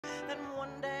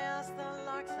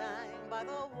lark sang by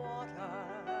the water.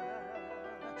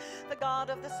 The god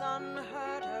of the sun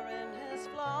heard her in his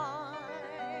flight,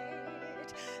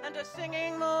 and her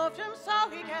singing moved him, so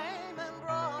he came and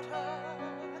brought her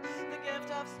the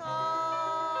gift of sight.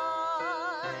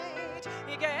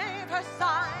 He gave her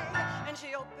sight, and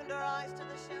she opened her eyes to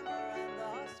the shimmer and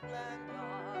the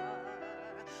splendor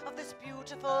of this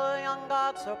beautiful young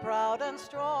god, so proud and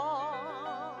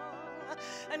strong.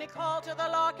 And he called to the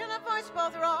lark in a voice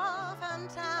both rough and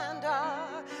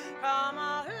tender, "Come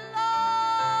along,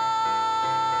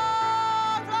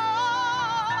 fly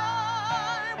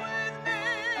with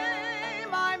me,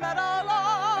 my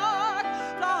meadowlark,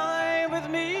 fly with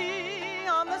me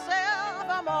on the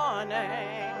silver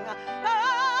morning,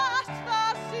 past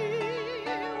the sea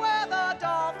where the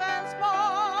dolphins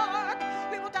bark.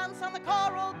 We will dance on the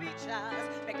coral beaches,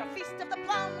 make a feast of the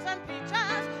plums and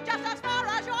peaches, just as far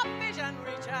as your vision reaches.